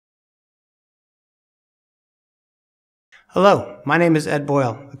Hello, my name is Ed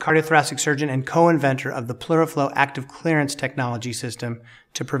Boyle, a cardiothoracic surgeon and co-inventor of the PleuraFlow active clearance technology system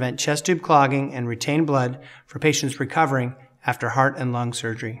to prevent chest tube clogging and retain blood for patients recovering after heart and lung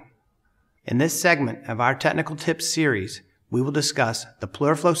surgery. In this segment of our technical tips series, we will discuss the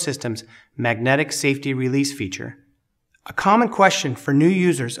PleuraFlow system's magnetic safety release feature. A common question for new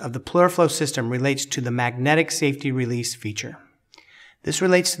users of the PleuraFlow system relates to the magnetic safety release feature. This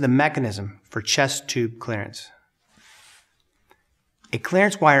relates to the mechanism for chest tube clearance. A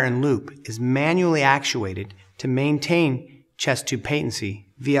clearance wire and loop is manually actuated to maintain chest tube patency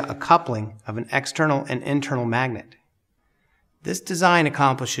via a coupling of an external and internal magnet. This design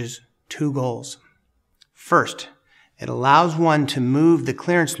accomplishes two goals. First, it allows one to move the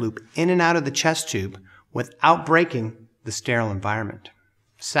clearance loop in and out of the chest tube without breaking the sterile environment.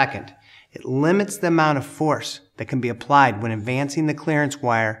 Second, it limits the amount of force that can be applied when advancing the clearance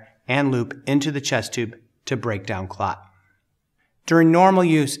wire and loop into the chest tube to break down clot. During normal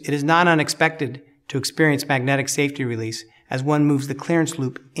use, it is not unexpected to experience magnetic safety release as one moves the clearance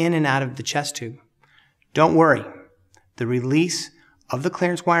loop in and out of the chest tube. Don't worry, the release of the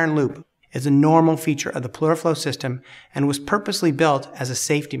clearance wire and loop is a normal feature of the PleuraFlow system and was purposely built as a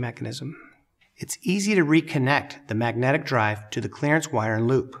safety mechanism. It's easy to reconnect the magnetic drive to the clearance wire and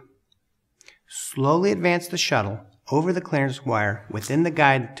loop. Slowly advance the shuttle over the clearance wire within the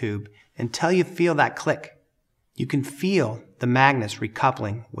guide tube until you feel that click. You can feel the magnets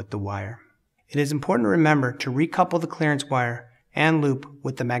recoupling with the wire. It is important to remember to recouple the clearance wire and loop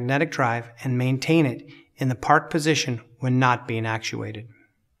with the magnetic drive and maintain it in the park position when not being actuated.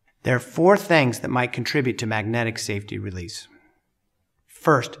 There are four things that might contribute to magnetic safety release.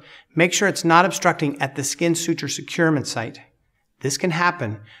 First, make sure it's not obstructing at the skin suture securement site. This can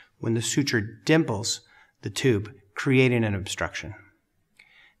happen when the suture dimples the tube, creating an obstruction.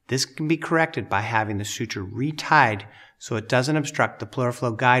 This can be corrected by having the suture retied so it doesn't obstruct the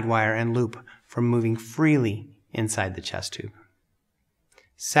PleuraFlow guide wire and loop from moving freely inside the chest tube.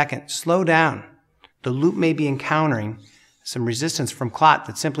 Second, slow down. The loop may be encountering some resistance from clot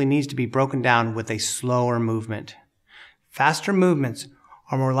that simply needs to be broken down with a slower movement. Faster movements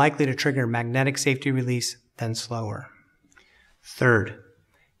are more likely to trigger magnetic safety release than slower. Third,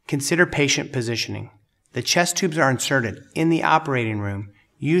 consider patient positioning. The chest tubes are inserted in the operating room,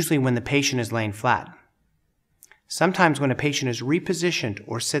 usually when the patient is laying flat. Sometimes when a patient is repositioned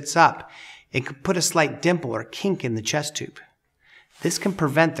or sits up, it could put a slight dimple or kink in the chest tube. This can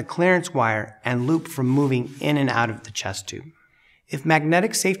prevent the clearance wire and loop from moving in and out of the chest tube. If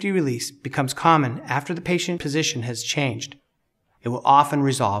magnetic safety release becomes common after the patient position has changed, it will often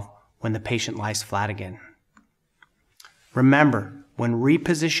resolve when the patient lies flat again. Remember, when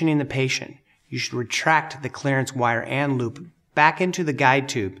repositioning the patient, you should retract the clearance wire and loop back into the guide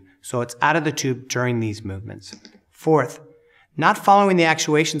tube so it's out of the tube during these movements. Fourth, not following the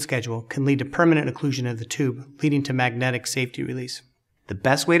actuation schedule can lead to permanent occlusion of the tube, leading to magnetic safety release. The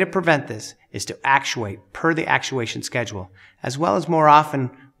best way to prevent this is to actuate per the actuation schedule, as well as more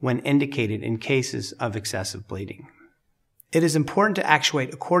often when indicated in cases of excessive bleeding. It is important to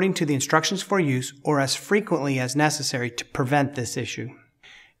actuate according to the instructions for use or as frequently as necessary to prevent this issue.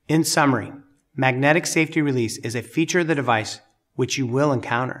 In summary, magnetic safety release is a feature of the device which you will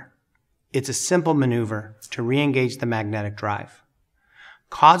encounter. It's a simple maneuver to re-engage the magnetic drive.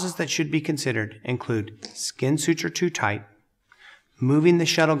 Causes that should be considered include skin suture too tight, moving the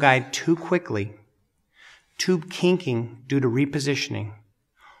shuttle guide too quickly, tube kinking due to repositioning,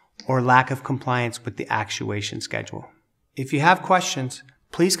 or lack of compliance with the actuation schedule. If you have questions,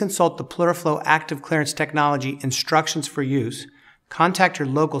 please consult the PleuraFlow active clearance technology instructions for use, contact your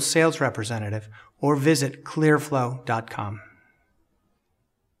local sales representative, or visit clearflow.com.